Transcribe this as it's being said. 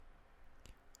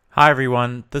Hi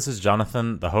everyone, this is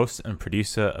Jonathan, the host and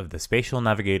producer of the Spatial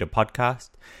Navigator podcast.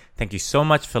 Thank you so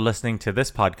much for listening to this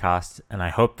podcast, and I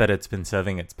hope that it's been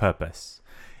serving its purpose,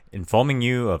 informing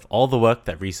you of all the work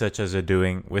that researchers are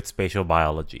doing with spatial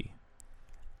biology.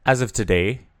 As of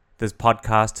today, this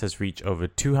podcast has reached over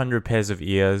 200 pairs of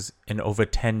ears in over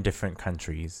 10 different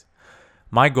countries.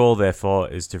 My goal, therefore,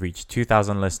 is to reach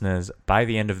 2,000 listeners by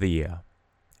the end of the year.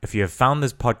 If you have found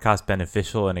this podcast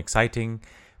beneficial and exciting,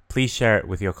 please share it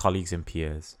with your colleagues and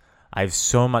peers. I have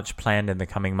so much planned in the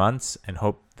coming months and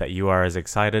hope that you are as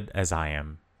excited as I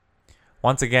am.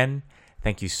 Once again,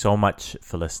 thank you so much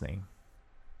for listening.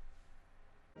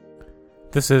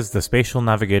 This is the Spatial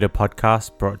Navigator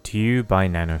podcast brought to you by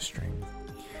NanoString.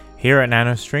 Here at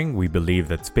NanoString, we believe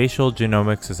that spatial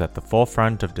genomics is at the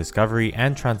forefront of discovery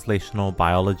and translational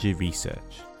biology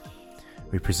research.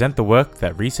 We present the work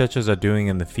that researchers are doing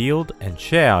in the field and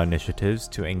share our initiatives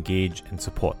to engage and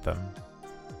support them.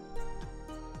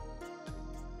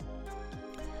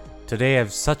 Today I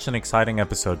have such an exciting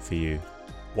episode for you.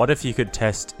 What if you could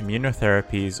test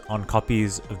immunotherapies on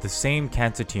copies of the same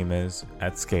cancer tumors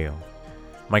at scale?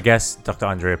 My guests, Dr.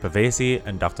 Andrea Pavesi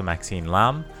and Dr. Maxine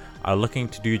Lam, are looking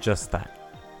to do just that.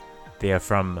 They are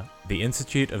from the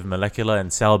Institute of Molecular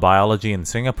and Cell Biology in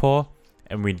Singapore,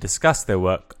 and we discuss their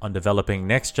work on developing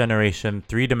next-generation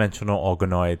three-dimensional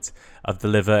organoids of the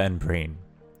liver and brain.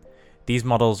 These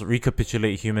models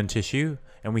recapitulate human tissue,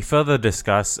 and we further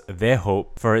discuss their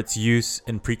hope for its use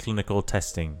in preclinical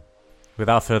testing.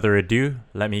 Without further ado,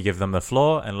 let me give them the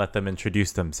floor and let them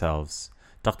introduce themselves.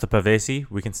 Dr. Pavesi,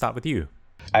 we can start with you.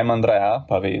 I'm Andrea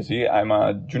Pavesi. I'm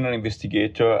a junior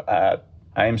investigator at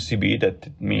IMCB,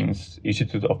 that means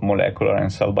Institute of Molecular and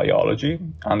Cell Biology,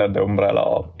 under the umbrella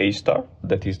of A*STAR,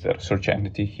 that is the research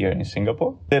entity here in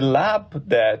Singapore. The lab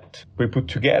that we put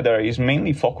together is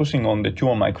mainly focusing on the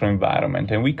tumor microenvironment,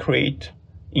 and we create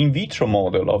in vitro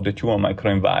model of the tumor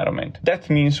microenvironment. That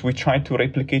means we try to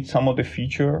replicate some of the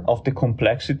feature of the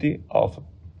complexity of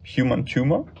human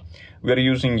tumor. We are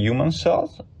using human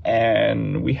cells,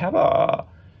 and we have a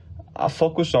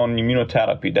focus on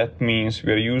immunotherapy. That means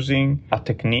we are using a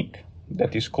technique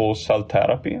that is called cell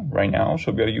therapy right now.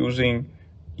 So we are using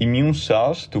immune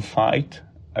cells to fight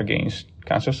against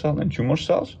cancer cells and tumor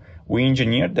cells. We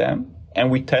engineer them and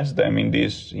we test them in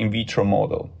this in vitro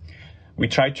model. We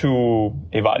try to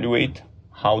evaluate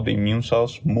how the immune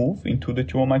cells move into the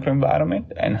tumor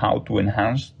microenvironment and how to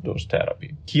enhance those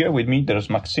therapy. Here with me,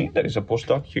 there's Maxine, that is a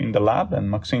postdoc here in the lab.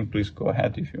 And Maxine, please go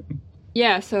ahead if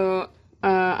you...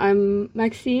 I'm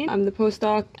Maxine. I'm the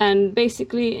postdoc, and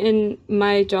basically in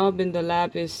my job in the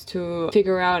lab is to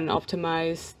figure out and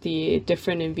optimize the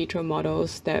different in vitro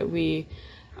models that we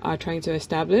are trying to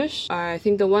establish. I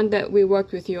think the one that we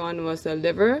worked with you on was a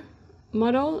liver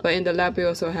model, but in the lab we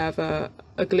also have a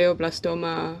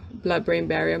glioblastoma blood-brain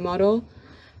barrier model,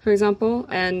 for example,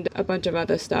 and a bunch of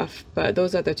other stuff, but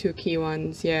those are the two key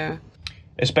ones, yeah.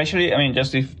 Especially,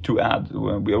 just to add,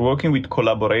 we are working with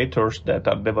collaborators that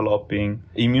are developing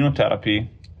immunotherapy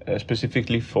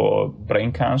specifically for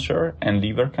brain cancer and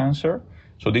liver cancer.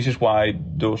 So this is why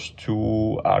those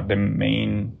two are the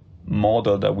main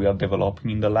model that we are developing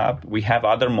in the lab. We have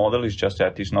other models, it's just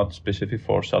that it's not specific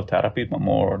for cell therapy, but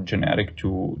more generic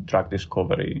to drug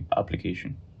discovery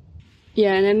application.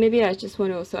 Yeah, and then maybe I just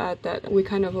want to also add that we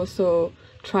kind of also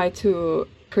try to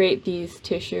create these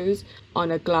tissues on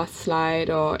a glass slide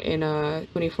or in a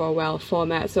 24-well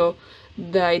format. So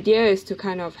the idea is to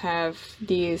kind of have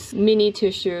these mini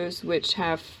tissues which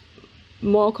have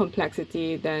more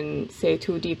complexity than, say,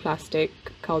 2D plastic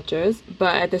cultures.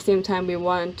 But at the same time, we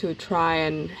want to try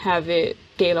and have it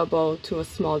scalable to a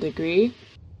small degree.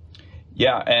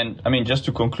 Yeah, and just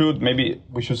to conclude, maybe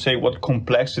we should say what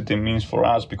complexity means for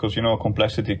us, because,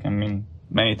 complexity can mean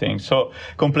many things. So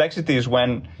complexity is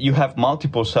when you have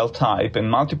multiple cell type,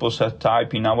 and multiple cell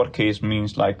type in our case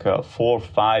means like 4,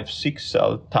 5, 6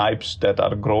 cell types that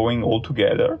are growing all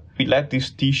together. We let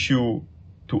this tissue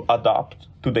to adapt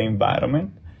to the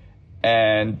environment.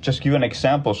 And just give an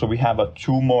example. So we have a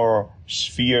tumor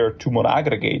sphere, tumor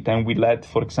aggregate, and we let,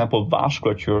 for example,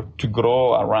 vasculature to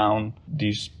grow around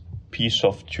this piece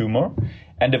of tumor,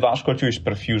 and the vasculature is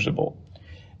perfusible.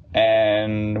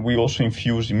 And we also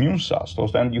infuse immune cells. So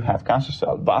then you have cancer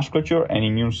cell, vasculature, and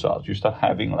immune cells. You start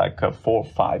having like a 4 or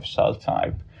 5 cell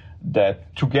type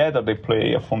that together they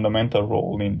play a fundamental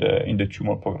role in the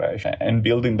tumor progression and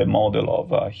building the model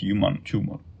of a human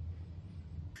tumor.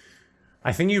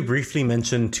 I think you briefly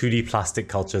mentioned 2D plastic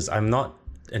cultures. I'm not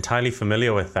entirely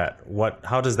familiar with that.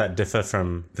 How does that differ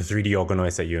from the 3D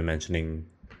organoids that you were mentioning?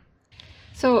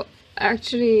 So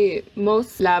actually,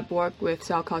 most lab work with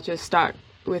cell cultures start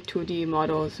with 2D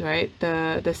models, right?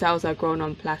 The cells are grown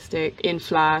on plastic, in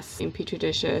flasks, in petri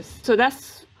dishes. So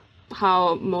that's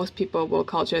how most people will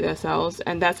culture their cells,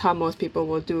 and that's how most people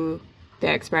will do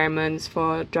their experiments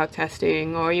for drug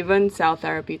testing or even cell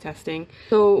therapy testing.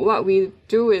 So what we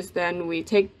do is then we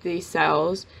take these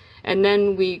cells and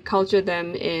then we culture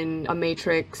them in a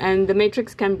matrix. And the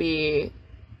matrix can be,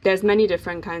 there's many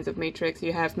different kinds of matrix.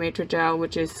 You have matrigel,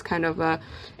 which is kind of an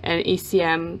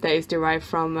ECM that is derived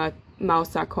from a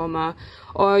mouse sarcoma.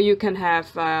 Or you can have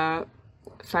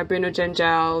fibrinogen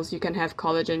gels, you can have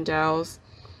collagen gels.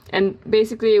 And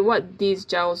basically what these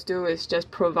gels do is just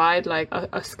provide like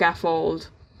a scaffold,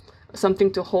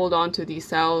 something to hold on to these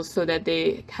cells so that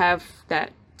they have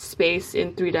that space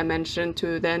in 3 dimensions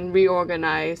to then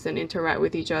reorganize and interact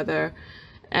with each other.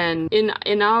 And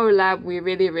in our lab, we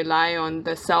really rely on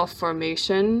the cell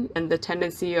formation and the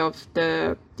tendency of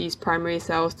these primary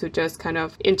cells to just kind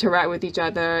of interact with each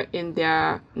other in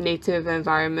their native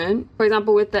environment. For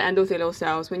example, with the endothelial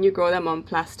cells, when you grow them on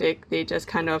plastic, they just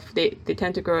kind of, they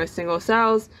tend to grow as single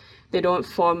cells. They don't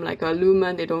form like a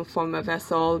lumen, they don't form a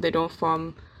vessel, they don't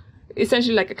form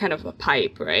essentially like a kind of a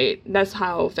pipe, right? That's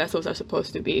how vessels are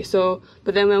supposed to be. So,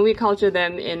 but then when we culture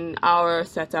them in our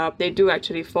setup, they do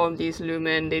actually form these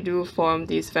lumen, they do form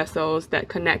these vessels that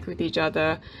connect with each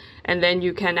other. And then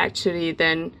you can actually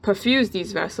then perfuse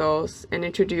these vessels and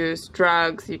introduce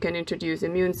drugs, you can introduce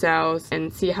immune cells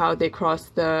and see how they cross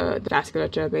the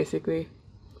vasculature basically.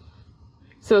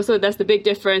 So that's the big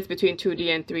difference between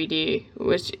 2D and 3D,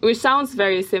 which sounds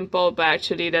very simple, but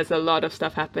actually there's a lot of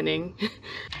stuff happening.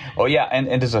 Oh yeah,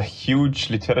 and there's a huge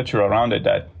literature around it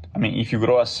that, I mean, if you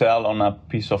grow a cell on a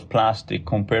piece of plastic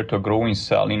compared to a growing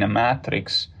cell in a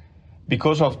matrix,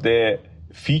 because of the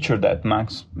feature that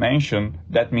Max mentioned,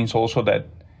 that means also that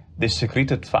the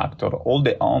secreted factor, all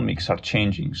the omics are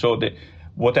changing. So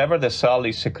whatever the cell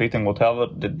is secreting, whatever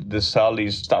the cell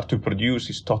is start to produce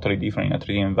is totally different in a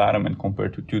 3D environment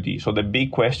compared to 2D. So the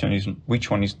big question is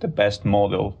which one is the best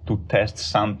model to test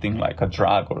something like a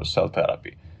drug or a cell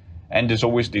therapy? And there's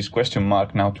always this question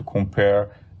mark now to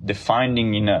compare the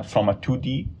finding from a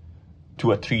 2D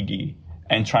to a 3D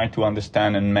and trying to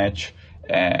understand and match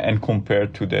and compare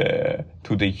to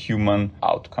the human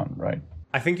outcome, right?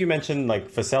 I think you mentioned like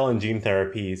for cell and gene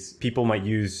therapies, people might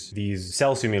use these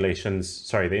cell simulations,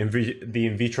 the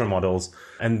in vitro models,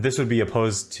 and this would be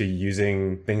opposed to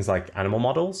using things like animal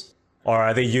models? Or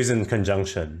are they used in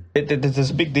conjunction? There's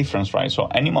a big difference, right? So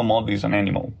animal model is an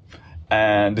animal.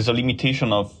 And there's a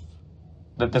limitation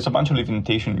there's a bunch of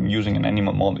limitations in using an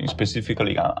animal model,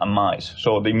 specifically a mice.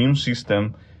 So the immune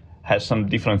system has some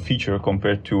different feature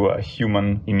compared to a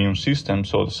human immune system,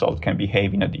 so the cell can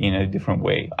behave in a different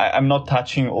way. I'm not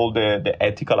touching all the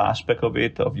ethical aspect of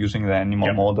it, of using the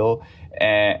animal model,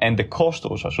 and the cost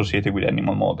also associated with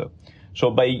animal model.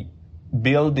 So by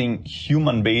building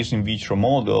human-based in vitro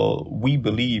model, we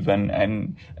believe,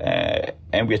 and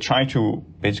we are trying to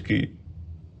basically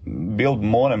build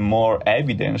more and more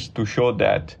evidence to show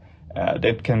that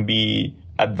there can be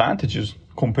advantages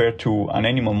compared to an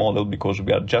animal model, because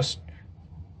we are just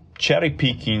cherry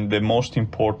picking the most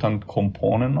important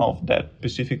component of that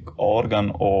specific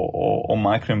organ or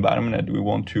microenvironment that we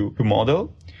want to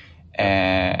model.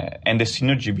 And the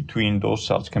synergy between those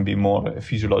cells can be more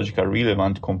physiologically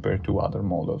relevant compared to other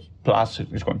models. Plus,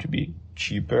 it's going to be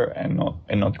cheaper and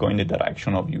not go in the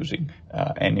direction of using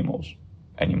animals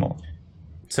anymore.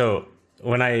 So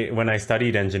when I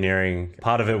studied engineering,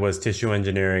 part of it was tissue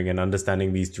engineering and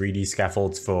understanding these 3D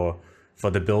scaffolds for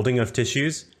the building of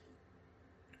tissues.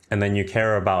 And then you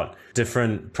care about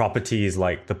different properties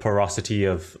like the porosity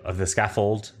of the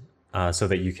scaffold, so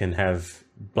that you can have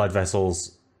blood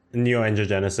vessels,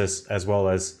 neoangiogenesis, as well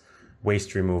as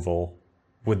waste removal.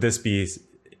 Would this be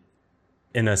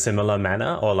in a similar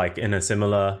manner or like in a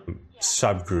similar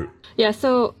subgroup? Yeah,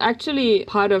 so actually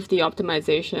part of the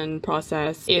optimization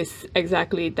process is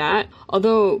exactly that.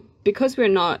 Although because we're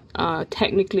not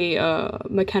technically a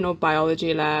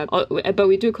mechanobiology lab, but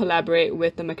we do collaborate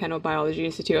with the Mechanobiology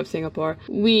Institute of Singapore,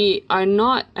 we are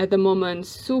not at the moment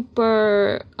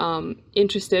super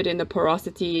interested in the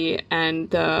porosity and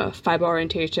the fiber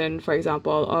orientation, for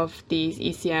example, of these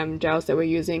ECM gels that we're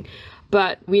using.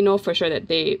 But we know for sure that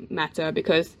they matter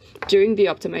because during the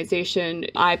optimization,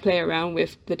 I play around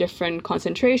with the different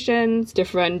concentrations,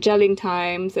 different gelling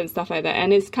times and stuff like that.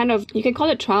 And it's kind of, you can call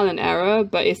it trial and error,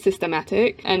 but it's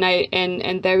systematic. And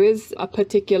there is a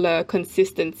particular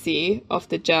consistency of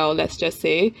the gel, let's just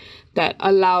say, that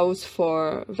allows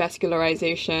for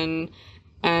vascularization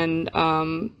and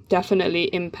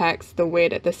definitely impacts the way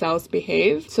that the cells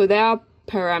behave. So there are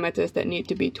parameters that need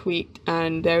to be tweaked,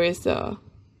 and there is a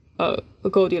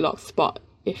Goldilocks spot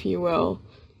if you will.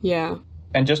 Yeah.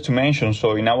 And just to mention,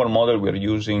 so in our model, we're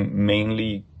using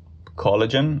mainly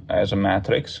collagen as a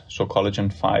matrix. So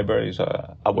collagen fiber is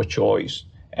our choice.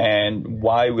 And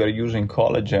why we are using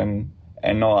collagen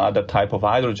and no other type of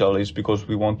hydrogel is because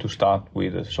we want to start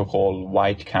with a so-called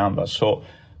white canvas. So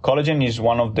collagen is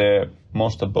one of the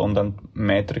most abundant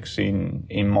matrix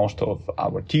in most of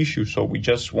our tissues. So we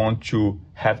just want to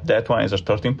have that one as a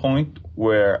starting point,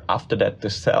 where after that the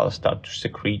cells start to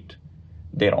secrete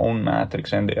their own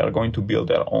matrix and they are going to build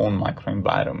their own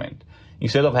microenvironment,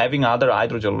 instead of having other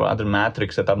hydrogel or other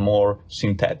matrix that are more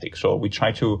synthetic. So we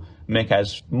try to make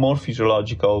as more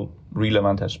physiological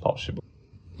relevant as possible.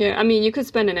 Yeah, I mean, you could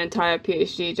spend an entire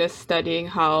PhD just studying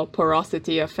how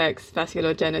porosity affects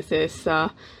vasculogenesis.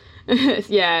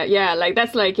 Yeah, like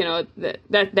that's like,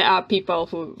 that there are people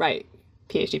who write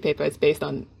PhD papers based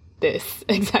on this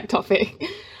exact topic.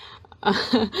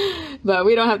 But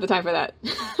we don't have the time for that.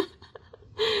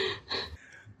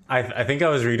 I think I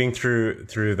was reading through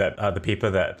that the paper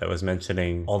that was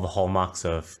mentioning all the hallmarks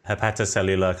of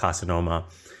hepatocellular carcinoma,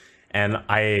 and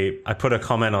I put a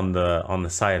comment on the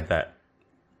side that,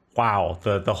 wow,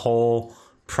 the whole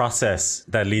process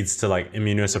that leads to like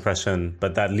immunosuppression,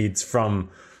 but that leads from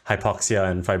hypoxia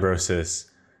and fibrosis,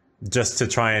 just to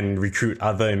try and recruit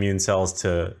other immune cells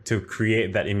to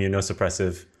create that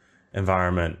immunosuppressive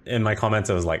environment. In my comments,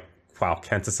 I was like, wow,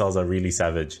 cancer cells are really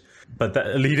savage. But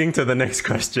leading to the next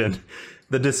question,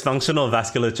 the dysfunctional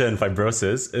vasculature and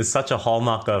fibrosis is such a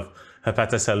hallmark of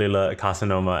hepatocellular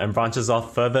carcinoma and branches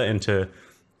off further into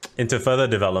further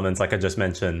developments, like I just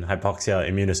mentioned, hypoxia,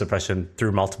 immunosuppression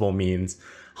through multiple means.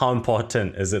 How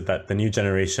important is it that the new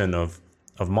generation of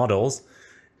models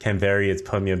can vary its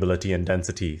permeability and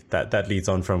density? That leads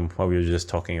on from what we were just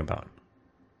talking about.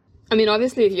 I mean,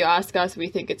 obviously, if you ask us, we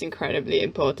think it's incredibly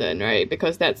important, right?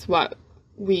 Because that's what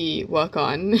we work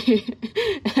on.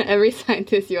 Every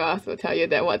scientist you ask will tell you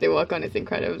that what they work on is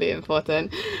incredibly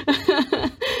important.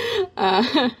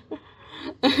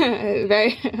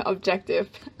 Very objective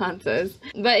answers.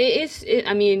 But it's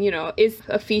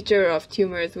a feature of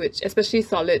tumors, which, especially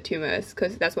solid tumors,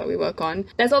 because that's what we work on,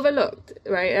 that's overlooked,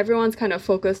 right? Everyone's kind of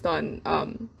focused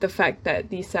on the fact that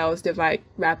these cells divide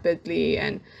rapidly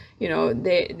and,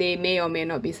 they may or may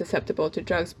not be susceptible to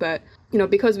drugs. But,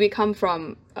 because we come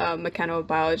from a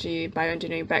mechanobiology,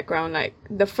 bioengineering background, like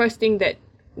the first thing that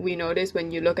we notice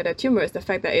when you look at a tumor is the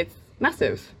fact that it's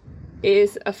massive. It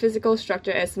is a physical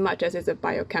structure as much as it's a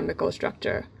biochemical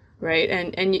structure, right?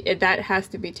 And that has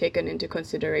to be taken into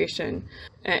consideration.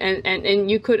 And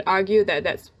you could argue that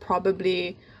that's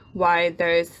probably why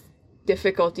there's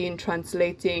difficulty in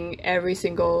translating every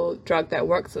single drug that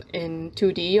works in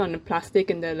 2D on a plastic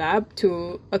in the lab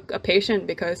to a patient,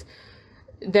 because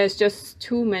there's just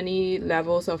too many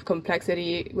levels of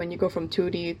complexity when you go from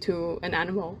 2D to an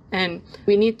animal. And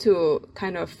we need to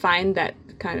kind of find that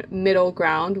kind of middle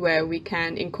ground where we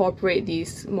can incorporate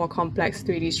these more complex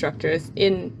 3D structures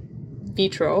in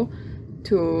vitro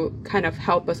to kind of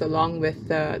help us along with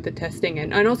the testing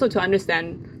and also to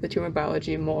understand the tumor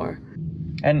biology more.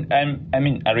 And I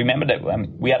mean, I remember that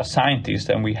we are scientists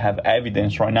and we have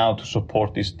evidence right now to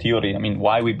support this theory. I mean,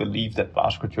 why we believe that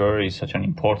vasculature is such an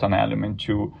important element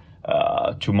to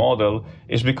model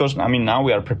is because, now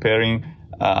we are preparing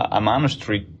a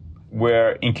manuscript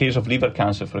where, in case of liver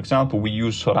cancer, for example, we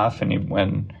use sorafenib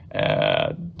when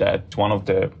that's one of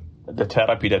the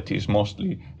therapy that is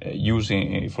mostly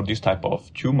using for this type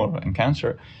of tumor and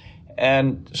cancer.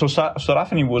 And so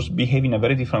sorafenib was behaving in a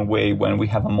very different way when we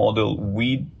have a model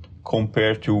with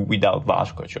compared to without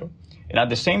vasculature. And at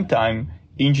the same time,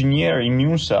 engineered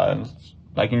immune cells,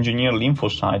 like engineered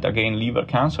lymphocytes, again, liver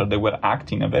cancer, they were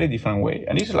acting in a very different way.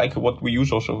 And this is like what we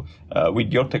use also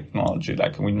with your technology,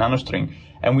 like with nanostring.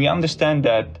 And we understand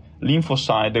that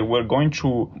lymphocytes, they were going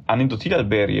through an endothelial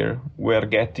barrier, were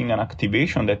getting an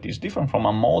activation that is different from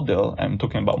a model, I'm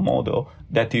talking about model,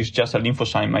 that is just a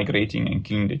lymphocyte migrating and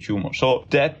killing the tumor. So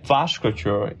that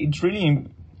vasculature, it's really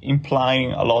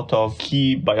implying a lot of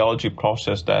key biology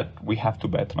process that we have to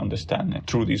better understand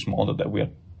through this model that we are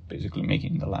basically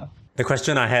making in the lab. The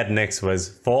question I had next was,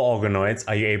 for organoids,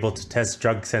 are you able to test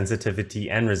drug sensitivity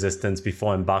and resistance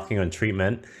before embarking on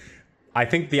treatment? I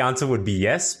think the answer would be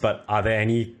yes, but are there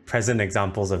any present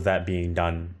examples of that being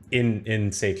done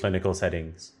in say, clinical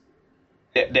settings?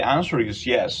 The answer is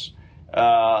yes.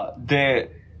 The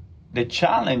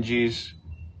challenge is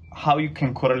how you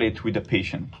can correlate with the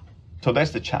patient. So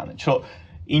that's the challenge. So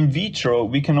in vitro,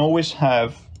 we can always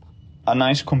have a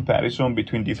nice comparison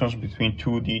between difference between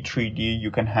 2D, 3D.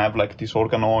 You can have like these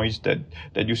organoids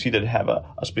that you see that have a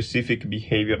specific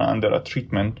behavior under a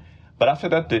treatment. But after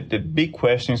that, the big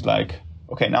question is like,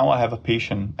 okay, now I have a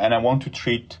patient and I want to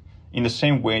treat in the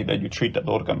same way that you treat that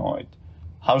organoid.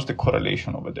 How's the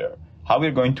correlation over there? How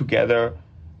we're going to gather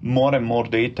more and more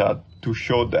data to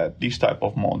show that this type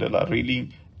of model are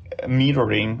really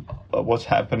mirroring what's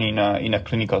happening in a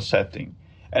clinical setting.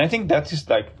 And I think that is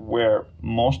like where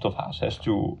most of us has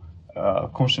to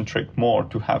concentrate more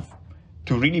to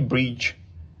really bridge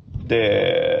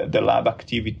the lab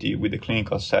activity with the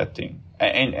clinical setting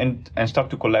and start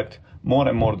to collect more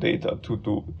and more data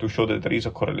to show that there is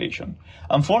a correlation.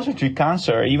 Unfortunately,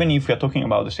 cancer, even if we're talking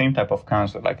about the same type of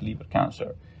cancer like liver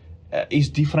cancer, is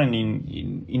different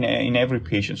in every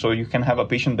patient. So you can have a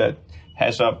patient that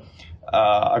has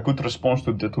a good response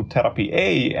to therapy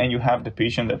A, and you have the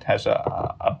patient that has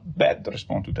a bad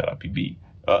response to therapy B.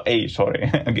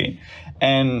 Again.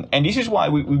 And this is why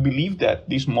we believe that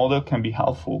this model can be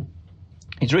helpful.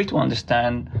 It's really to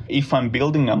understand if I'm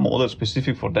building a model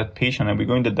specific for that patient and we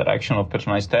go in the direction of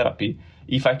personalized therapy,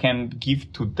 if I can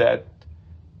give to that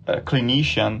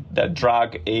clinician that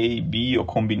drug A, B, or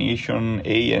combination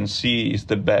A and C is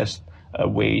the best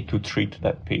way to treat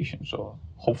that patient. So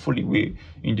hopefully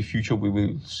in the future we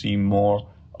will see more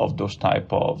of those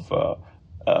type of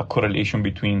correlation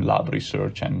between lab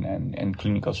research and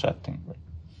clinical setting.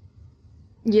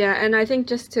 Yeah, and I think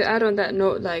just to add on that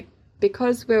note, like,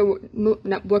 because we're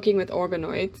working with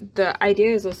organoids, the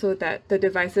idea is also that the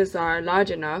devices are large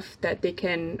enough that they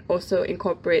can also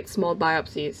incorporate small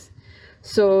biopsies.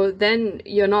 So then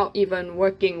you're not even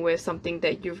working with something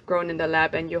that you've grown in the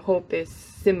lab and your hope is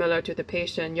similar to the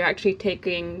patient. You're actually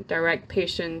taking direct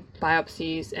patient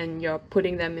biopsies and you're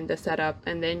putting them in the setup,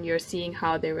 and then you're seeing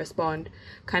how they respond,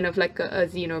 kind of like a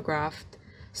xenograft.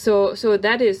 So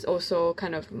that is also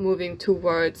kind of moving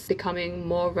towards becoming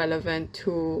more relevant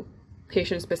to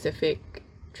patient-specific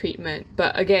treatment.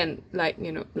 But again, like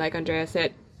Andrea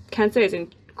said, cancer is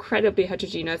incredibly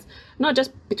heterogeneous, not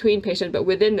just between patients, but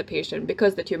within the patient,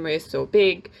 because the tumor is so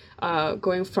big,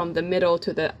 going from the middle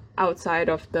to the outside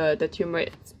of the tumor,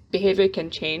 its behavior can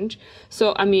change.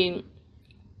 So, I mean,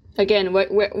 again,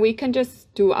 we can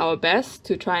just do our best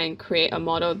to try and create a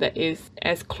model that is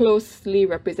as closely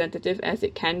representative as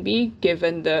it can be,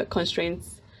 given the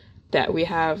constraints that we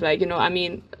have. Like,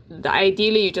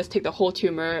 ideally you just take the whole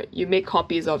tumor, you make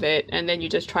copies of it, and then you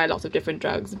just try lots of different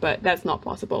drugs, but that's not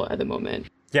possible at the moment.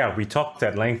 Yeah, we talked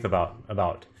at length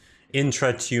about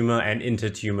intra-tumor and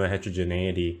inter-tumor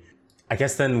heterogeneity. I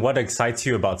guess then what excites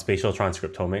you about spatial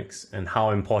transcriptomics, and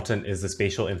how important is the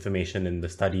spatial information in the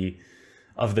study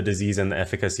of the disease and the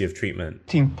efficacy of treatment?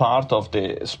 I think part of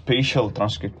the spatial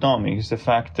transcriptomics is the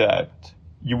fact that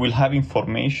you will have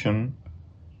information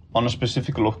on a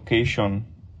specific location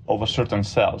of a certain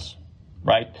cells,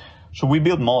 right? So we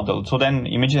build models. So then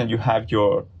imagine that you have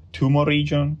your tumor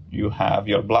region, you have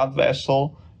your blood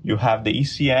vessel, you have the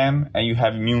ECM, and you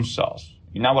have immune cells.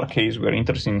 In our case, we're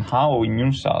interested in how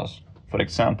immune cells, for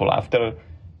example, after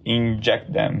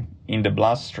inject them in the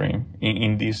bloodstream,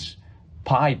 in this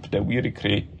pipe that we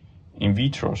recreate in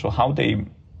vitro, so how they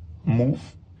move,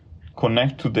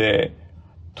 connect to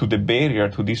the barrier,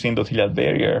 to this endothelial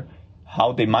barrier,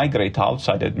 how they migrate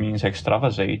outside, that means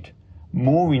extravasate,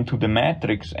 move into the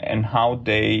matrix, and how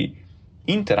they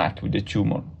interact with the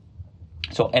tumor.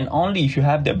 So, and only if you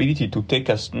have the ability to take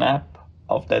a snap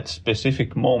of that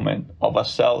specific moment of a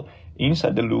cell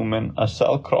inside the lumen, a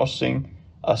cell crossing,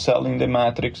 a cell in the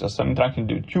matrix, a cell interacting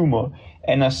with the tumor,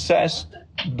 and assess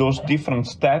those different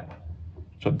steps.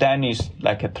 So that is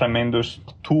like a tremendous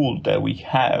tool that we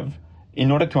have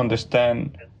in order to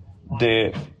understand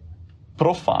the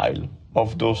profile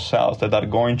of those cells that are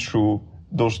going through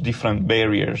those different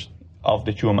barriers of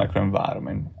the tumor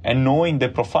microenvironment. And knowing the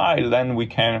profile, then we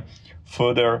can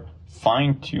further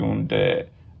fine-tune the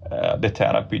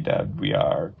therapy that we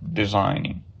are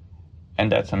designing. And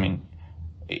that's,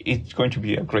 it's going to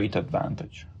be a great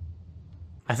advantage.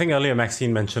 I think earlier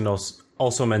Maxine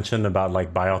also mentioned about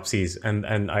like biopsies,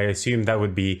 and I assume that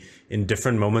would be in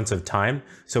different moments of time.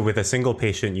 So with a single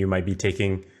patient, you might be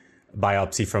taking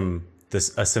biopsy from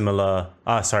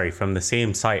from the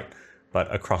same site,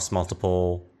 but across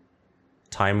multiple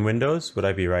time windows. Would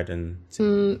I be right in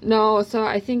saying? No, so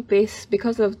I think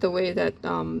because of the way that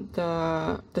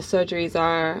the surgeries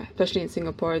are, especially in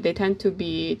Singapore, they tend to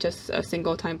be just a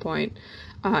single time point,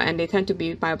 and they tend to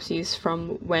be biopsies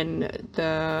from when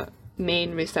the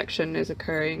main resection is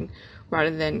occurring,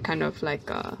 rather than kind of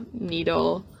like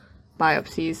needle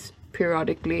biopsies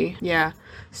periodically. Yeah,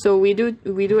 so we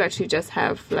do actually just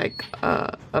have like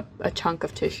a chunk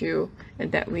of tissue,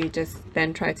 and that we just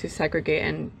then try to segregate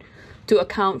and to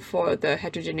account for the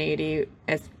heterogeneity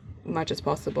as much as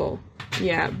possible.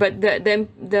 Yeah, but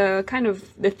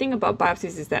the thing about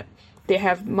biopsies is that they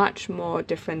have much more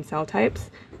different cell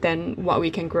types than what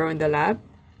we can grow in the lab.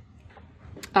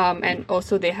 And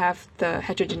also they have the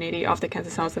heterogeneity of the cancer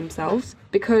cells themselves,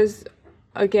 because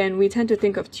again, we tend to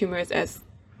think of tumors as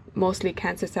mostly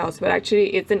cancer cells, but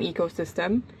actually it's an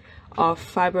ecosystem of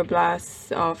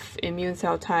fibroblasts, of immune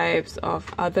cell types,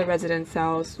 of other resident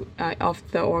cells of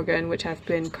the organ which have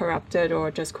been corrupted or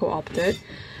just co-opted.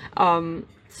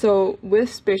 So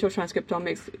with spatial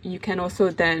transcriptomics, you can also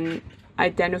then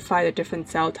identify the different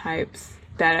cell types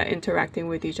that are interacting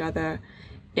with each other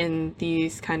in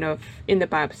these in the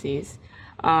biopsies,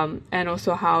 and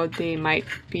also how they might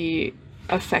be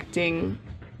affecting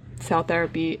cell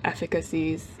therapy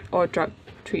efficacies or drug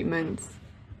treatments,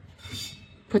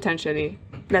 potentially.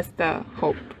 That's the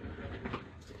hope.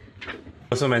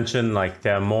 You also mentioned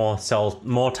there are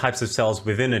more types of cells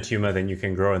within a tumor than you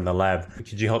can grow in the lab.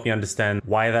 Could you help me understand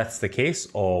why that's the case,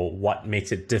 or what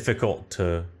makes it difficult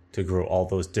to grow all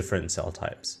those different cell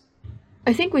types?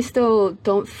 I think we still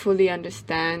don't fully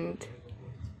understand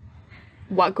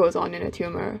what goes on in a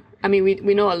tumor. I mean,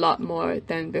 we know a lot more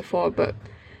than before, but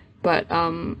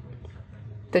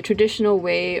the traditional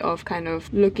way of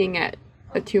looking at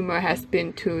a tumor has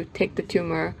been to take the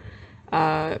tumor,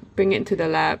 bring it into the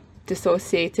lab,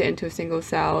 dissociate it into single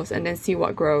cells, and then see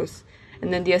what grows.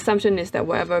 And then the assumption is that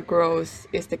whatever grows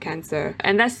is the cancer.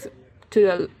 And that's to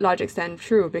a large extent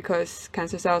true, because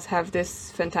cancer cells have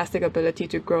this fantastic ability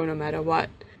to grow no matter what.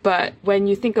 But when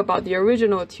you think about the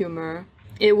original tumor,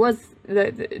 it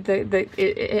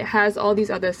has all these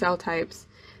other cell types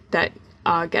that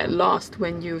get lost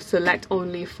when you select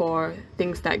only for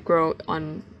things that grow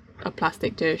on a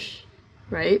plastic dish,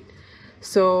 right?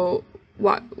 So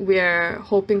what we're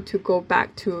hoping to go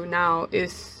back to now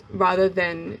is, rather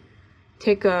than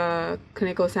take a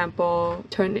clinical sample,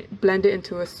 blend it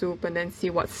into a soup, and then see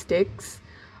what sticks,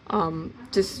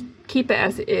 just keep it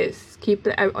as it is, keep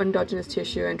the endogenous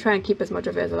tissue, and try and keep as much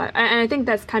of it as alive. And I think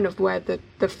that's where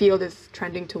the field is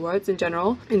trending towards in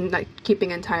general, in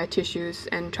keeping entire tissues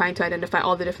and trying to identify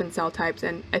all the different cell types.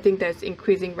 And I think there's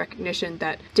increasing recognition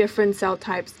that different cell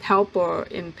types help or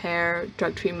impair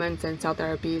drug treatments and cell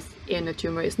therapies in a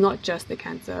tumor. It's not just the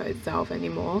cancer itself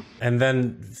anymore. And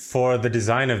then for the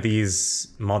design of these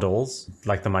models,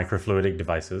 like the microfluidic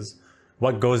devices,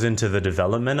 what goes into the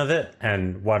development of it,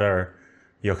 and what are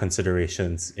your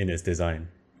considerations in its design?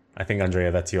 I think,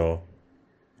 Andrea, that's your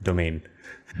domain.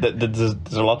 There's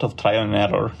a lot of trial and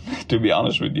error, to be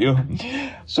honest with you.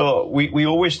 So we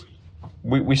always,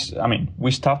 we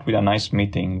start with a nice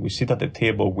meeting. We sit at the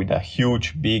table with a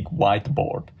huge, big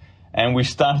whiteboard, and we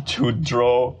start to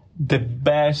draw the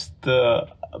best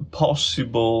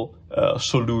possible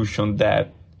solution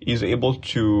that is able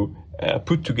to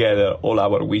put together all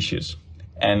our wishes.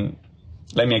 And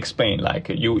let me explain,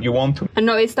 you want to...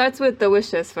 No, it starts with the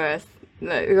wishes first.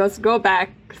 Let's go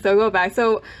back.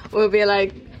 So we'll be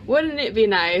like, wouldn't it be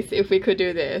nice if we could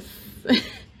do this?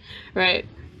 Right?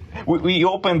 We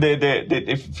open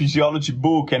the physiology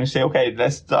book and say, okay,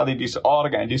 let's study this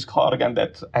organ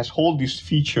that has all this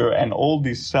feature and all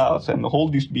these cells and all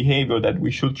this behavior that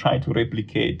we should try to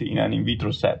replicate in an in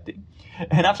vitro setting.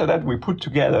 And after that, we put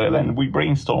together and we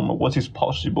brainstorm what is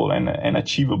possible and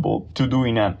achievable to do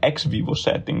in an ex vivo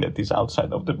setting that is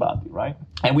outside of the body, right?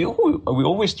 And we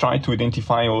always try to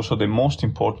identify also the most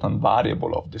important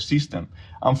variable of the system.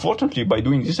 Unfortunately, by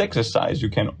doing this exercise, you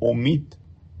can omit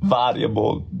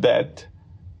variable that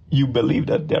you believe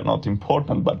that they're not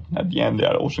important, but at the end they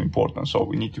are also important. So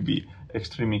we need to be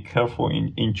extremely careful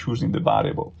in choosing the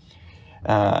variable.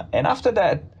 And after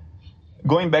that,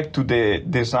 going back to the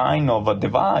design of a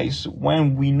device,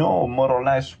 when we know more or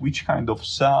less which kind of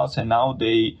cells and how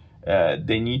they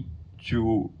need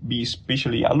to be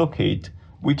spatially allocated,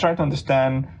 we try to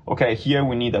understand, okay, here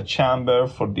we need a chamber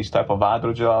for this type of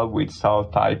hydrogel with cell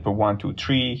type 1, 2,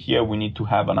 3. Here we need to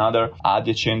have another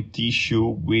adjacent tissue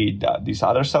with this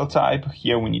other cell type.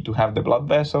 Here we need to have the blood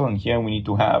vessel, and here we need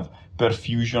to have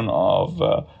perfusion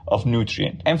of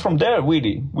nutrient. And from there,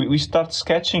 really, we start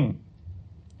sketching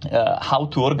how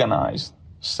to organize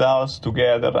cells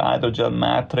together, hydrogel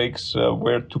matrix,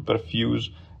 where to perfuse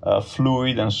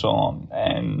fluid, and so on.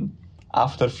 And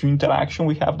after a few interactions,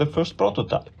 we have the first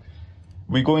prototype.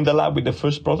 We go in the lab with the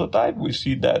first prototype, we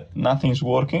see that nothing's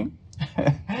working,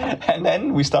 and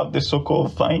then we start the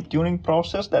so-called fine-tuning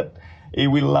process that it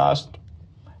will last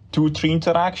 2-3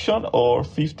 interactions or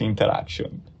 50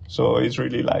 interactions. So it's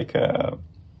really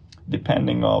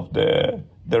depending of the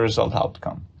result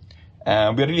outcome.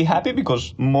 We're really happy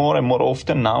because more and more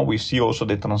often now we see also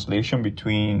the translation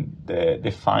between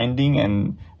the finding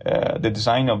and the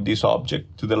design of this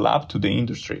object to the lab to the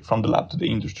industry, from the lab to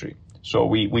the industry. So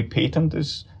we patent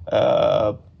this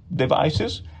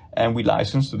devices, and we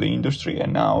license to the industry.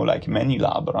 And now, like many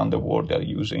labs around the world, they're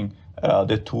using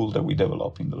the tool that we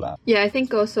develop in the lab. Yeah, I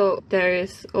think also there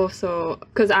is also,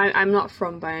 because I'm not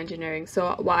from bioengineering,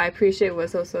 so what I appreciate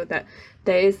was also that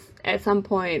there is at some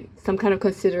point some kind of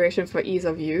consideration for ease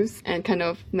of use and kind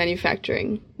of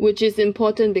manufacturing, which is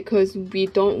important because we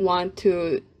don't want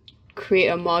to create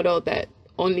a model that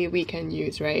only we can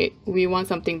use, right? We want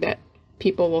something that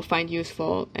people will find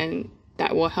useful and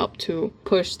that will help to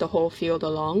push the whole field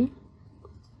along.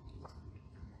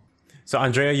 So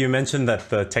Andrea, you mentioned that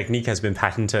the technique has been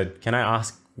patented. Can I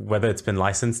ask whether it's been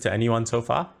licensed to anyone so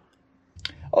far?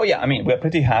 Oh yeah, I mean, we're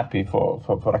pretty happy for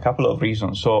a couple of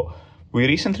reasons. So we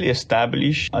recently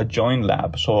established a joint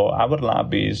lab. So our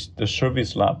lab is the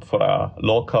service lab for a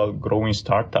local growing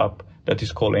startup that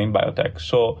is called AIM Biotech.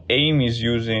 So AIM is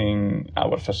using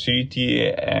our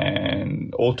facility,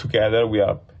 and all together we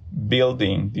are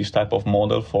building this type of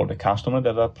model for the customer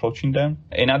that are approaching them.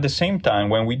 And at the same time,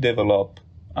 when we develop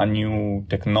a new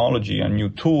technology, a new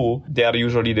tool, they are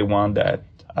usually the ones that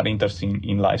are interested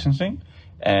in licensing.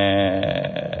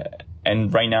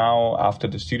 And right now, after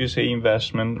the Series A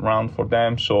investment round for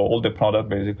them, so all the products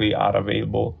basically are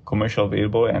available, commercial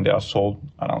available, and they are sold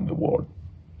around the world.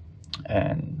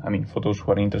 And I mean, for those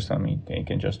who are interested, I mean, you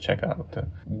can just check out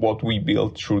what we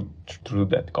built through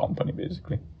that company,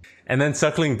 basically. And then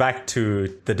circling back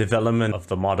to the development of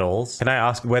the models, can I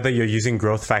ask whether you're using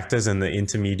growth factors in the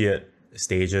intermediate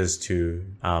stages to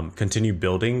continue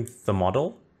building the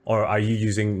model, or are you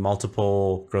using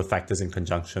multiple growth factors in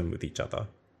conjunction with each other?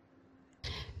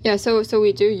 Yeah, so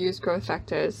we do use growth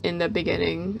factors in the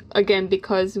beginning, again,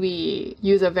 because we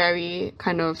use a very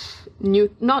kind of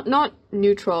not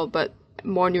neutral, but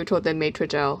more neutral than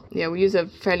matrigel. Yeah, we use a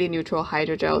fairly neutral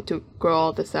hydrogel to grow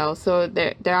all the cells, so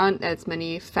there aren't as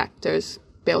many factors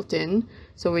built in.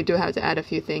 So we do have to add a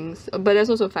few things, but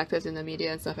there's also factors in the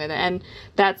media and stuff like that. And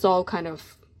that's all kind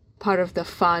of part of the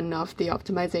fun of the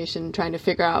optimization, trying to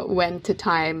figure out when to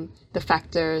time the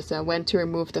factors and when to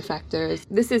remove the factors.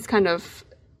 This is kind of,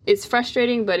 it's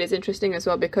frustrating, but it's interesting as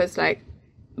well because like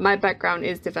my background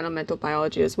is developmental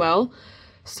biology as well.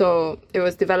 So it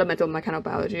was developmental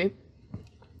mechanobiology.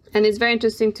 And it's very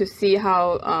interesting to see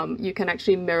how you can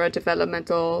actually mirror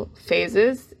developmental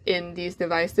phases in these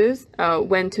devices,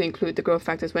 when to include the growth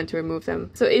factors, when to remove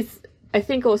them. So it's, I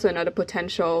think, also another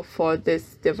potential for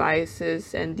these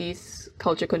devices and these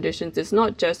culture conditions is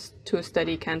not just to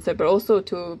study cancer, but also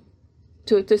to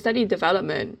study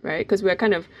development, right? Because we're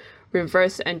kind of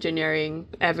reverse engineering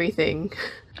everything.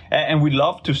 And we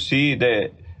love to see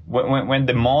that when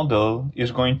the model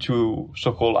is going to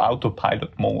so-called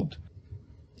autopilot mode.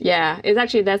 Yeah, it's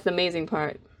actually, that's the amazing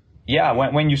part. Yeah,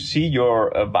 when you see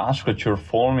your vasculature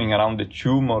forming around the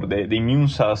tumor, the immune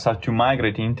cells start to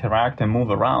migrate, interact, and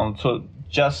move around. So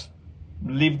just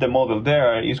leave the model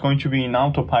there. It's going to be in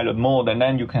autopilot mode, and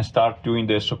then you can start doing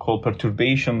the so-called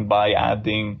perturbation by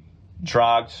adding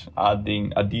drugs,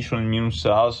 adding additional immune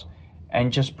cells,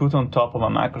 and just put on top of a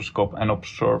microscope and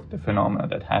observe the phenomena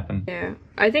that happen. Yeah,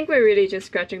 I think we're really just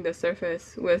scratching the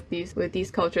surface with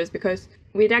these cultures, because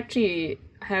we'd actually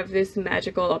have this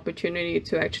magical opportunity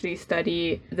to actually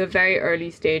study the very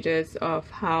early stages of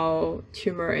how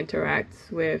tumor interacts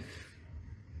with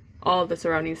all the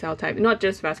surrounding cell type, not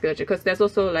just vasculature, because there's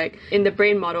also, like, in the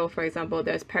brain model, for example,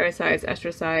 there's pericytes,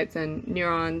 astrocytes, and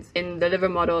neurons. In the liver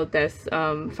model, there's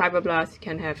fibroblasts. You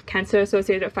can have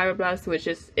cancer-associated fibroblasts, which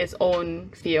is its own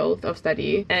field of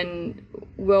study. And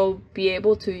we'll be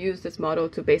able to use this model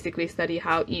to basically study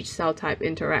how each cell type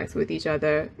interacts with each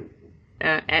other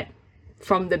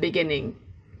from the beginning,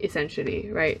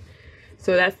 essentially, right?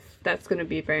 So that's going to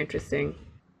be very interesting.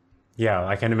 Yeah,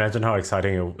 I can imagine how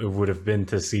exciting it would have been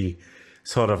to see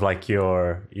sort of like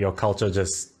your culture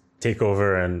just take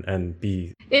over and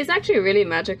be. It's actually really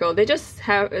magical. They just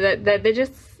have that. They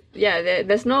just, yeah.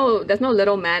 There's no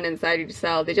little man inside each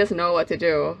cell. They just know what to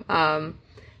do,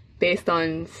 based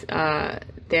on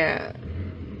their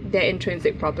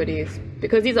intrinsic properties.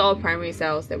 Because these are all primary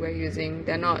cells that we're using.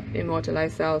 They're not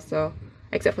immortalized cells, so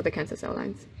except for the cancer cell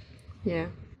lines. Yeah.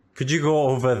 Could you go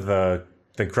over the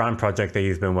grant project that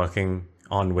you've been working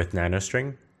on with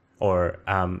NanoString, or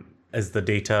has the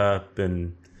data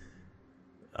been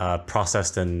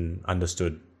processed and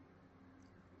understood?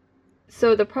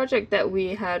 So the project that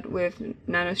we had with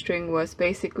NanoString was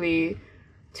basically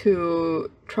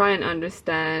to try and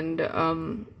understand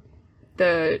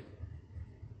the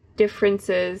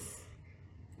differences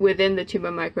within the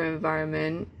tumor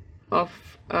microenvironment of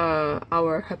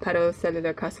our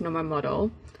hepatocellular carcinoma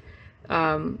model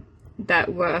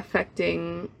that were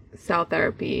affecting cell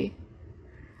therapy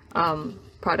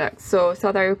products. So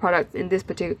cell therapy products in this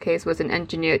particular case was an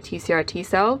engineered TCR T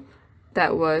cell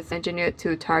that was engineered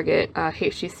to target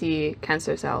HCC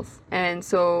cancer cells. And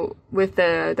so with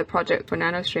the project for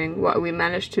NanoString, what we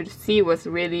managed to see was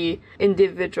really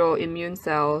individual immune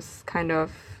cells kind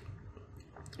of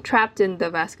trapped in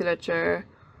the vasculature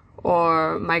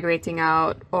or migrating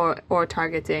out or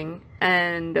targeting.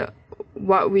 And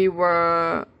what we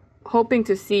were hoping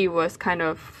to see was kind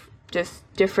of just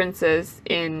differences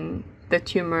in the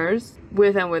tumors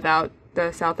with and without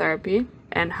the cell therapy,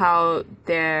 and how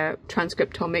their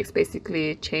transcriptomics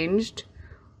basically changed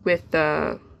with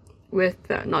the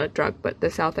not a drug, but the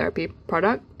cell therapy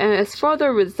product. And as for the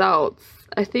results,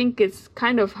 I think it's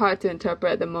kind of hard to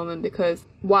interpret at the moment, because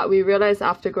what we realized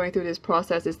after going through this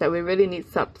process is that we really need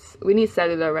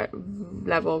cellular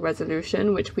level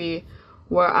resolution, which we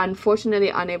were unfortunately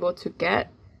unable to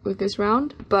get with this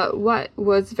round. But what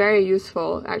was very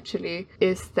useful actually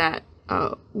is that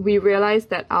we realized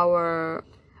that our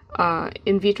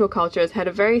in vitro cultures had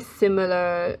a very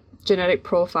similar genetic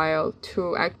profile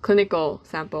to our clinical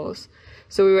samples.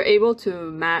 So we were able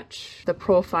to match the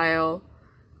profile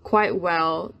quite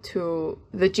well to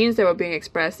the genes that were being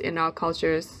expressed in our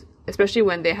cultures, especially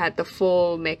when they had the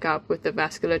full makeup with the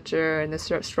vasculature and the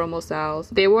stromal cells.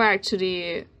 They were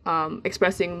actually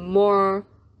expressing more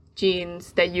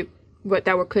genes that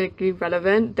were clinically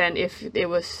relevant than if it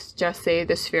was just, say,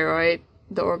 the spheroid,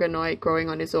 the organoid growing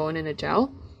on its own in a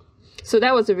gel. So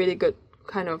that was a really good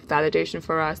kind of validation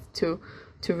for us to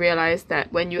realize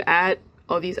that when you add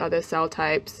all these other cell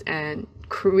types and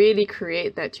really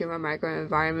create that tumor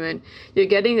microenvironment, you're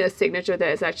getting a signature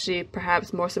that is actually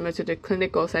perhaps more similar to the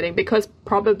clinical setting, because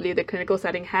probably the clinical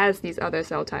setting has these other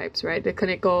cell types, right? The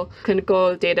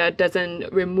clinical data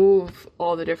doesn't remove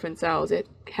all the different cells. It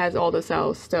has all the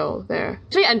cells still there.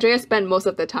 Actually, Andrea spent most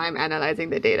of the time analyzing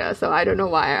the data, so I don't know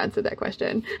why I answered that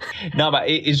question. No, but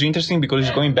it's interesting because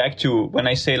it's going back to when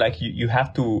I say like you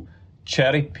have to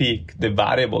cherry pick the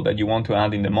variable that you want to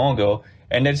add in the model.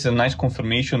 And that's a nice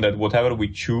confirmation that whatever we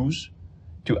choose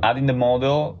to add in the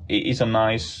model is a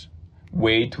nice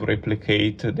way to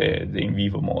replicate the in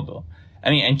vivo model.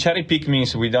 I mean, and cherry pick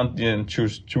means we didn't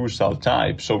choose two cell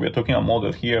types. So we're talking a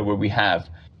model here where we have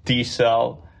T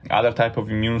cell, other type of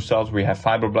immune cells, we have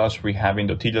fibroblasts, we have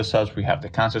endothelial cells, we have the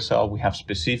cancer cell, we have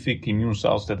specific immune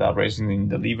cells that are resident in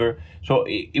the liver. So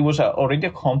it was already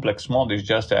a complex model. It's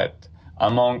just that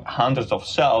among hundreds of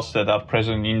cells that are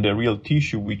present in the real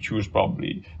tissue, we choose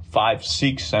probably 5,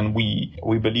 6, and we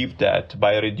believe that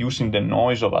by reducing the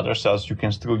noise of other cells, you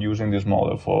can still use in this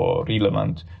model for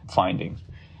relevant findings.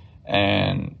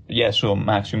 And yeah, so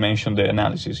Max, you mentioned the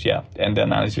analysis, yeah, and the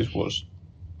analysis was,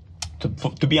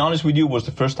 to be honest with you, was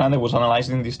the first time I was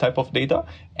analyzing this type of data,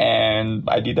 and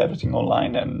I did everything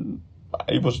online, and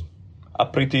it was a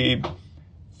pretty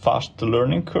fast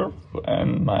learning curve,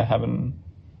 and I haven't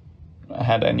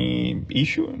had any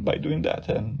issue by doing that,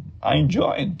 and I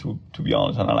enjoyed, to be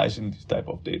honest, analyzing this type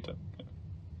of data.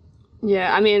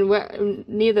 Yeah, I mean,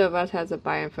 neither of us has a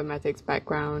bioinformatics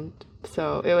background,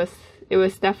 so it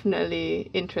was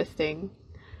definitely interesting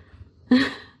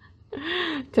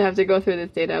to have to go through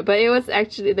this data. But it was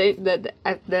actually the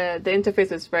interface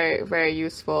was very, very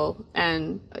useful,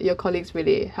 and your colleagues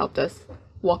really helped us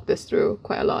walk this through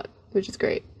quite a lot, which is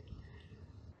great.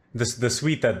 The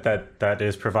suite that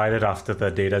is provided after the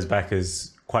data is back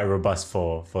is quite robust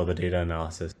for the data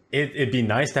analysis. It'd be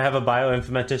nice to have a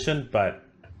bioinformatician, but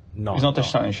it's not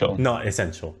essential. Not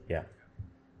essential, yeah.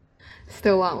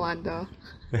 Still want one though.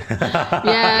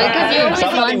 Yeah, because you always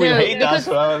Somebody wonder, will hate us.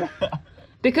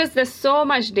 because there's so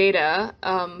much data.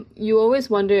 You always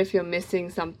wonder if you're missing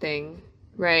something,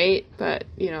 right? But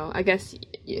I guess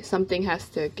something has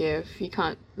to give. You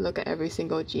can't look at every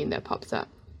single gene that pops up.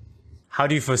 How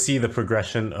do you foresee the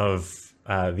progression of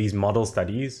these model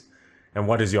studies, and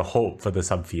what is your hope for the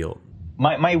subfield?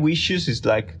 My wishes is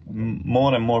like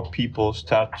more and more people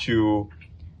start to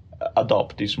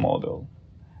adopt this model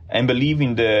and believe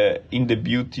in the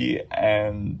beauty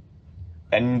and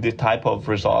the type of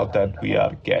result that we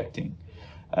are getting.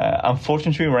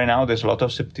 Unfortunately, right now there's a lot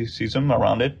of skepticism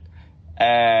around it,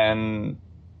 and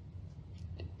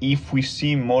if we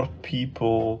see more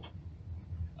people,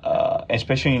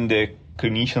 especially in the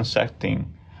clinician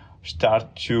setting,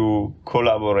 start to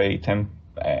collaborate and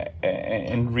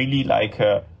really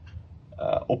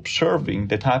observing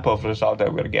the type of result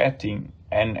that we're getting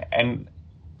and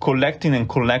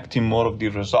collecting more of the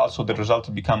results, so the results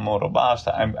become more robust.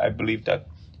 I believe that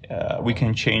we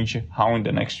can change how in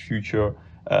the next future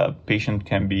patient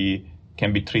can be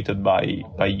treated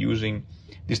by using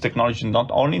this technology, not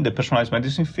only in the personalized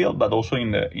medicine field, but also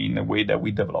in the way that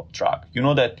we develop drug. You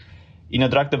know that in a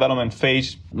drug development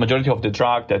phase, majority of the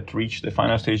drug that reach the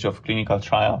final stage of clinical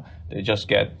trial, they just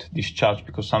get discharged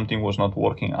because something was not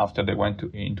working after they went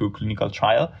into a clinical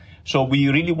trial. So we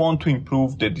really want to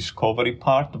improve the discovery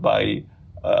part by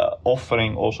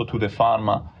offering also to the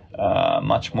pharma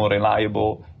much more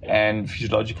reliable and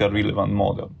physiologically relevant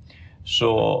model.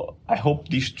 So I hope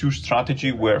these two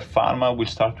strategies where pharma will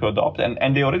start to adopt,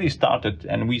 and they already started,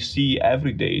 and we see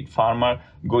every day pharma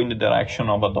go in the direction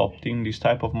of adopting this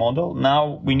type of model.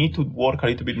 Now we need to work a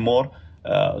little bit more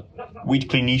with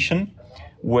clinicians,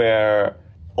 where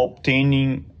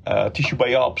obtaining tissue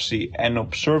biopsy and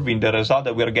observing the result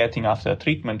that we are getting after a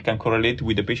treatment can correlate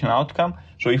with the patient outcome.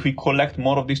 So if we collect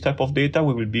more of this type of data,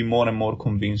 we will be more and more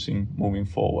convincing moving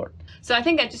forward. So I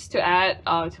think that just to add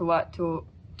to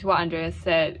what Andrea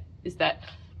said is that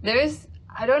there is,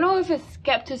 I don't know if it's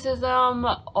skepticism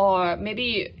or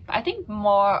maybe, I think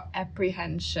more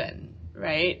apprehension,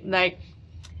 right? Like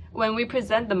when we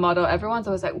present the model, everyone's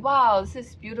always like, wow, this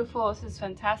is beautiful, this is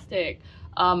fantastic.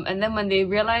 And then when they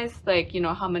realize, like,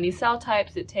 how many cell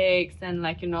types it takes and,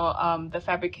 like, the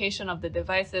fabrication of the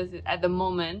devices at the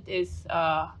moment is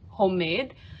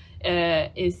homemade,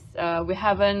 we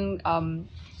haven't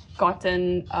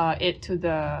gotten it to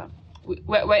the,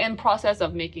 we're in process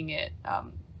of making it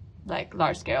like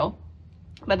large scale.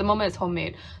 But at the moment it's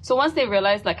homemade. So once they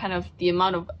realize like kind of the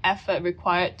amount of effort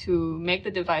required to make the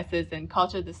devices and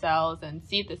culture the cells and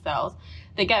seed the cells,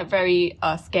 they get very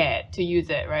scared to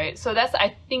use it, right? So that's,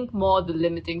 I think, more the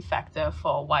limiting factor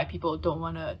for why people don't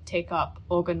want to take up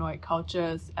organoid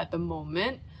cultures at the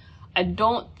moment. I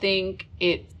don't think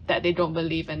it's that they don't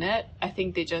believe in it. I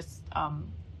think they just,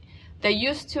 they're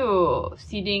used to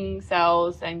seeding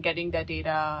cells and getting their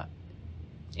data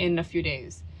in a few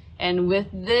days. And with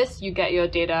this, you get your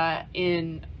data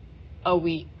in a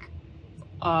week,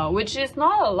 which is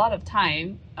not a lot of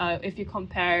time if you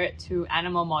compare it to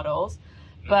animal models.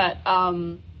 But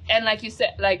and like you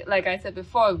said, like I said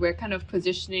before, we're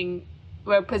positioned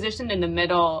in the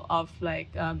middle of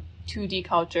like 2D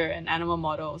culture and animal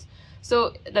models.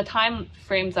 So the time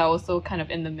frames are also kind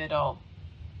of in the middle.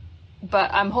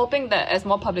 But I'm hoping that as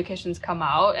more publications come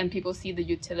out and people see the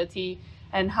utility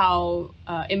and how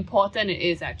important it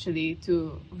is actually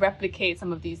to replicate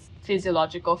some of these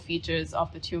physiological features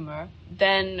of the tumor,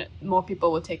 then more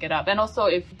people will take it up. And also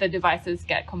if the devices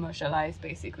get commercialized,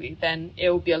 basically, then it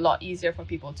will be a lot easier for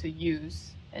people to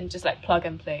use and just like plug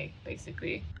and play,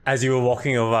 basically. As you were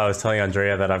walking over, I was telling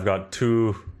Andrea that I've got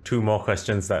two more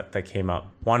questions that came up.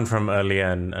 One from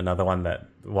earlier and another one that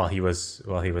while he was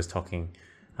talking,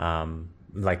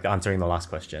 like answering the last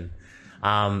question.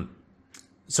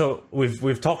 So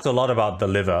we've talked a lot about the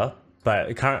liver,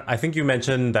 but I think you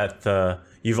mentioned that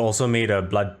you've also made a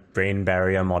blood-brain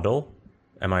barrier model.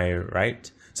 Am I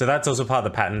right? So that's also part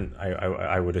of the patent,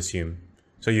 I would assume.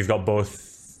 So you've got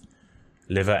both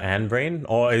liver and brain,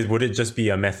 or would it just be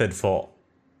a method for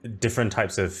different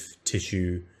types of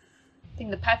tissue? I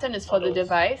think the patent is for the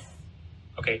device.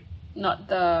 Okay. Not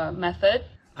the method.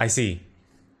 I see.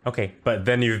 Okay, but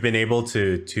then you've been able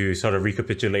to sort of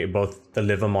recapitulate both the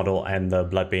liver model and the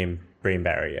blood-brain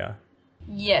barrier.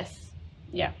 Yes.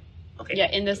 Yeah. Okay.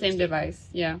 Yeah, in the same device.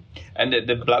 Yeah. And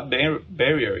the blood-brain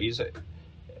barrier is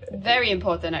very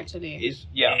important, actually.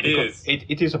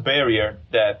 It is a barrier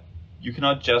that you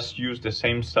cannot just use the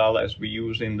same cell as we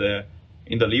use in the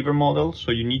liver model. So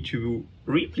you need to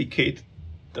replicate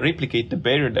the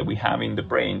barrier that we have in the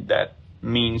brain. That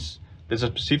means there's a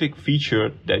specific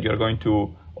feature that you're going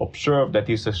to observe that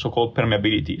is the so-called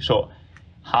permeability. So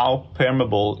how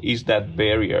permeable is that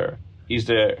barrier is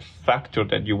the factor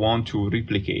that you want to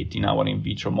replicate in our in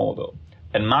vitro model.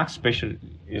 And Max especially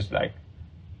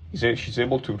she's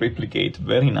able to replicate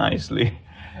very nicely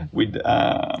with...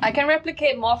 I can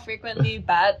replicate more frequently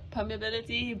bad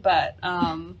permeability, but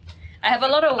I have a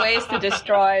lot of ways to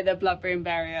destroy the blood-brain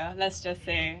barrier, let's just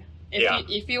say.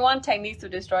 If you want techniques to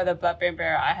destroy the blood-brain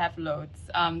barrier, I have loads.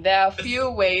 There are a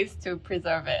few ways to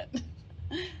preserve it.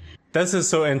 This is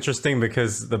so interesting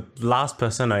because the last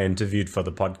person I interviewed for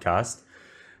the podcast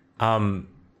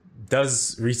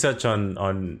does research on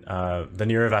the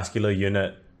neurovascular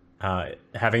unit.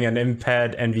 Having an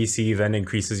impaired NVC then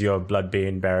increases your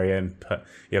blood-brain barrier and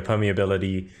your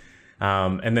permeability.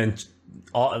 And then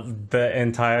the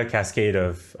entire cascade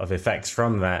of effects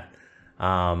from that.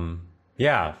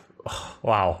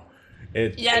 Wow.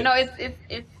 It's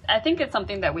I think it's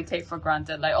something that we take for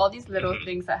granted. Like all these little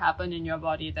things that happen in your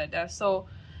body that they're so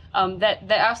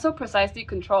that are so precisely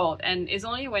controlled, and it's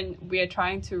only when we are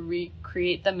trying to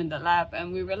recreate them in the lab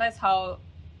and we realize how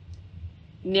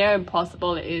near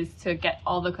impossible it is to get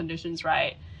all the conditions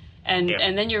right. And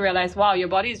then you realize, wow, your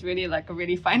body is really like a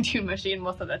really fine-tuned machine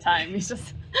most of the time. You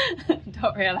just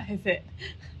don't realize it.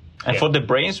 And for the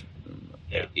brains,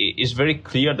 it's very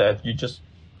clear that you just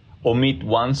omit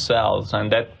one cell,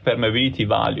 and that permeability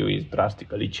value is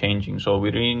drastically changing. So we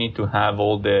really need to have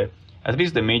at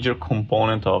least the major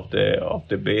component of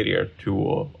the barrier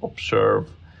to observe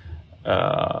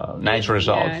nice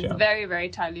results. It's very, very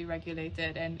tightly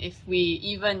regulated. And if we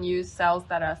even use cells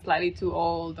that are slightly too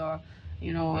old, or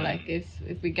like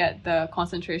if we get the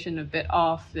concentration a bit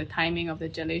off, the timing of the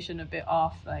gelation a bit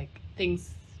off, like things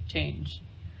change.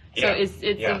 So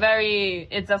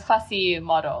it's a fussy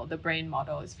model. The brain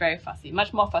model is very fussy,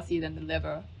 much more fussy than the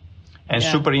liver. And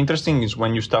super interesting is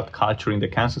when you start culturing the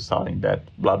cancer cell in that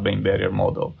blood-brain barrier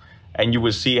model, and you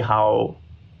will see how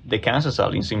the cancer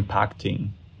cell is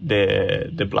impacting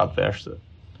the blood vessel.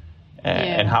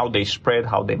 And how they spread,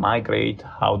 how they migrate,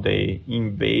 how they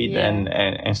invade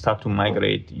and start to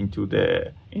migrate into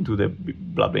the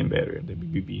blood-brain barrier, the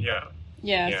BBB.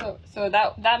 So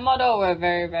that model we're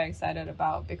very, very excited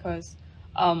about, because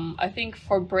I think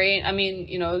for brain,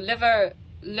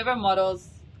 liver models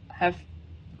have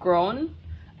grown,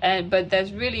 but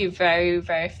there's really very,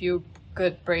 very few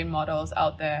good brain models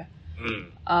out there.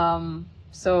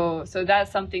 So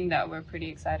that's something that we're pretty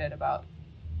excited about.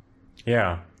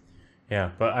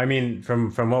 Yeah, but I mean,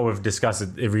 from what we've discussed,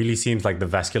 it really seems like the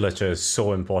vasculature is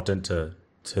so important to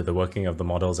the working of the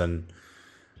models. And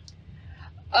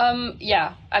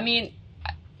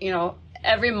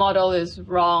every model is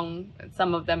wrong.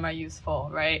 Some of them are useful,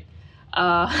 right?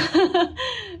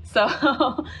 So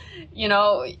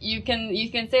you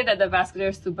can say that the vasculature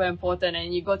is super important,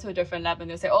 and you go to a different lab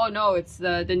and they say, oh no, it's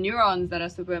the neurons that are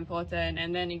super important.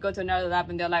 And then you go to another lab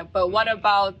and they're like, but what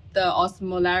about the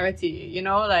osmolarity?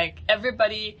 Like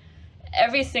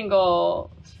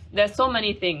there's so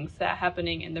many things that are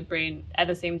happening in the brain at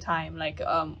the same time. Like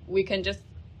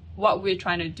what we're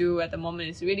trying to do at the moment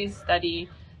is really study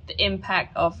the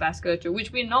impact of vasculature,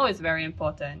 which we know is very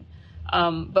important.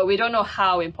 But we don't know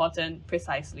how important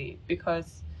precisely,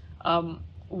 because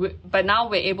but now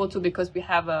we're able to, because we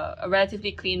have a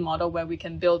relatively clean model where we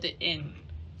can build it in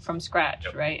from scratch,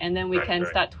 right? And then we can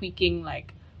start tweaking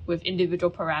like with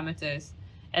individual parameters.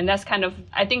 And that's kind of,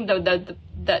 I think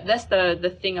that's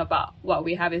the thing about what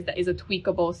we have, is that it's a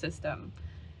tweakable system,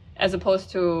 as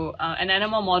opposed to an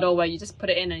animal model where you just put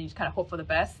it in and you just kind of hope for the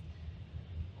best.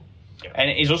 And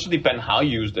it also depends how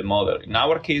you use the model. In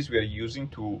our case, we are using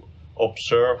to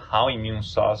observe how immune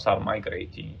cells are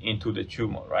migrating into the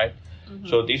tumor, right?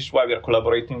 So this is why we are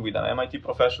collaborating with an MIT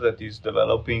professor that is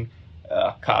developing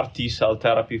CAR T cell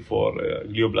therapy for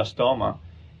glioblastoma.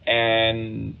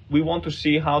 And we want to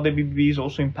see how the BBB is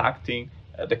also impacting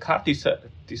the CAR T cell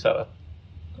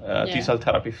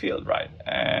therapy field, right?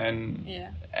 And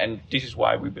this is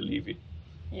why we believe it.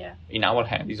 In our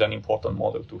hand is an important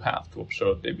model to have to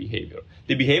observe the behavior.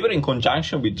 The behavior in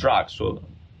conjunction with drugs, so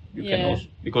you can also,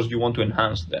 because you want to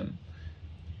enhance them.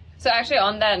 So actually,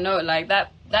 on that note, like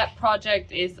that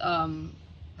project is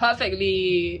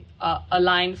perfectly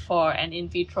aligned for an in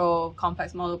vitro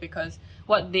complex model, because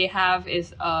what they have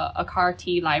is a CAR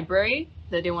T library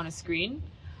that they want to screen,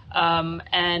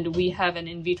 and we have an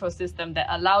in vitro system that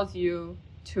allows you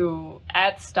to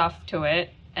add stuff to it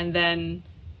and then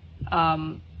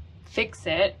fix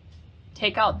it,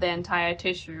 take out the entire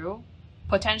tissue,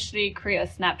 potentially create a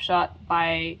snapshot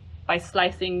by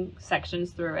slicing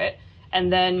sections through it,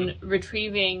 and then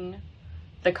retrieving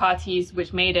the CAR Ts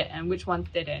which made it and which ones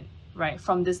didn't, right,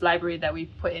 from this library that we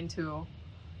put into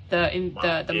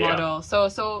the model. So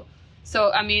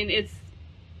I mean, it's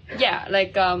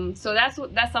so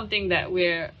that's something that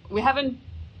we haven't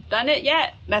done it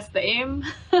yet. That's the aim.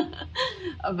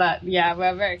 But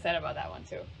we're very excited about that one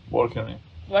too. Working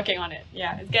on it.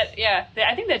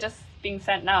 I think they're just being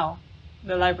sent now,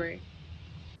 the library.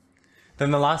 Then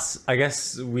the last, I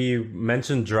guess we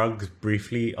mentioned drugs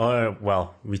briefly.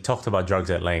 We talked about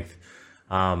drugs at length.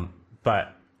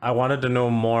 But I wanted to know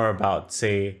more about,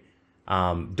 say,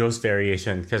 dose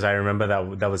variation, because I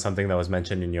remember that was something that was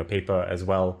mentioned in your paper as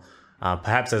well.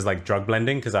 Perhaps as like drug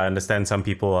blending, because I understand some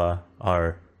people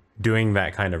are doing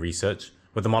that kind of research.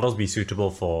 Would the models be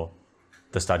suitable for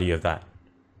the study of that?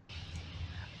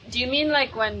 Do you mean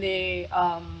like when they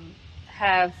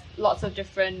have lots of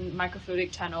different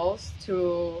microfluidic channels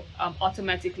to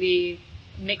automatically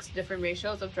mix different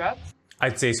ratios of drugs?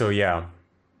 I'd say so, yeah.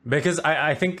 Because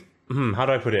I think, how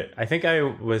do I put it? I think I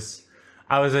was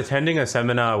attending a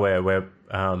seminar where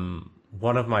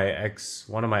one of my ex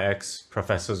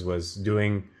professors was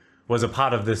a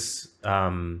part of this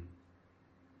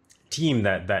team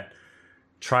that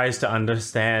tries to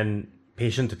understand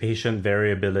patient-to-patient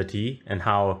variability and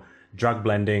how drug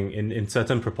blending in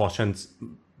certain proportions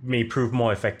may prove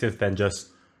more effective than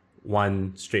just one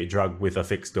straight drug with a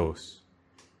fixed dose.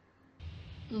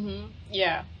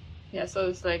 Yeah. So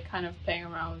it's like kind of playing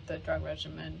around with the drug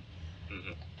regimen.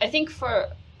 I think for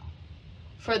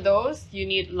those you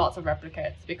need lots of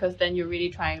replicates, because then you're really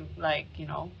trying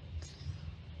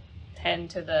 10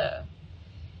 to the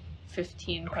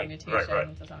 15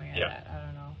 permutations or something like that. I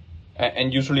don't know.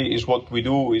 And usually is what we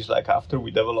do is like after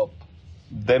we develop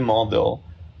the model,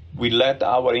 we let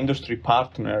our industry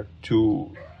partner to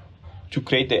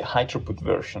create a high throughput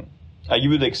version. I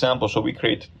give you the example. So we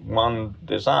create one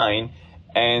design,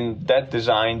 and that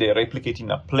design they replicate in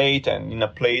a plate, and in a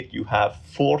plate you have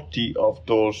 40 of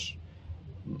those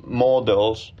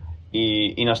models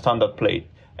in a standard plate.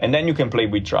 And then you can play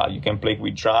with drug. You can play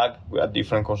with drug at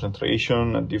different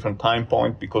concentration, at different time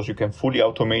point, because you can fully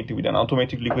automate it with an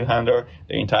automatic liquid handler,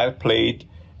 the entire plate,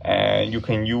 and you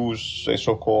can use a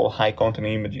so-called high content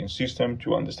imaging system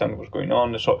to understand what's going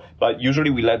on. So, but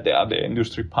usually we let the other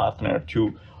industry partner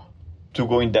to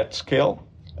go in that scale,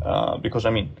 because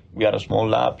we are a small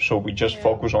lab, so we just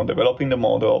focus on developing the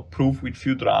model, prove with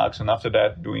few drugs, and after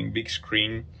that doing big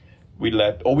screen. We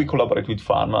collaborate with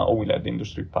pharma, or we let the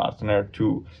industry partner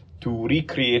to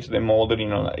recreate the model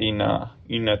in a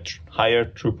higher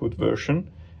throughput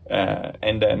version,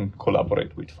 and then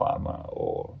collaborate with pharma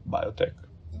or biotech.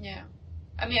 Yeah,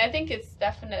 I think it's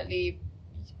definitely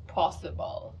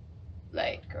possible.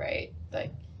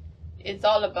 It's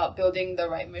all about building the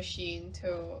right machine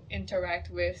to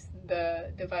interact with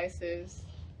the devices,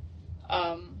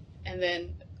 and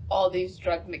then all these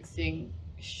drug mixing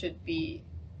should be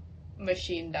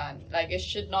machine done. It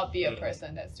should not be a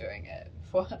person that's doing it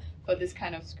for this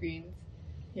kind of screens.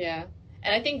 Yeah,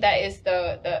 and I think that is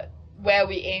the where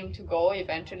we aim to go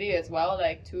eventually as well,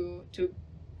 to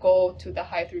go to the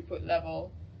high throughput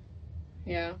level.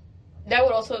 Yeah, that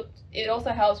would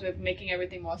also helps with making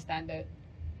everything more standard.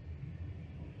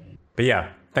 But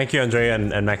yeah, thank you, Andrea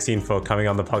and Maxine, for coming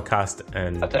on the podcast.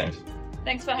 And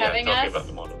thanks for having us. About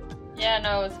the model. Yeah,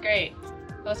 no, it was great.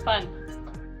 It was fun.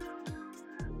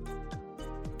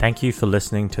 Thank you for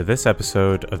listening to this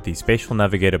episode of the Spatial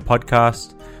Navigator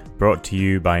podcast, brought to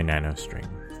you by NanoString.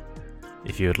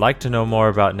 If you would like to know more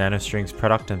about NanoString's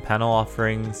product and panel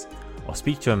offerings, or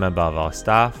speak to a member of our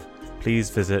staff,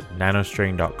 please visit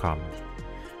nanostring.com.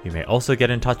 You may also get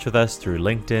in touch with us through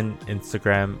LinkedIn,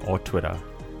 Instagram, or Twitter,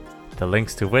 the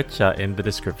links to which are in the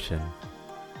description.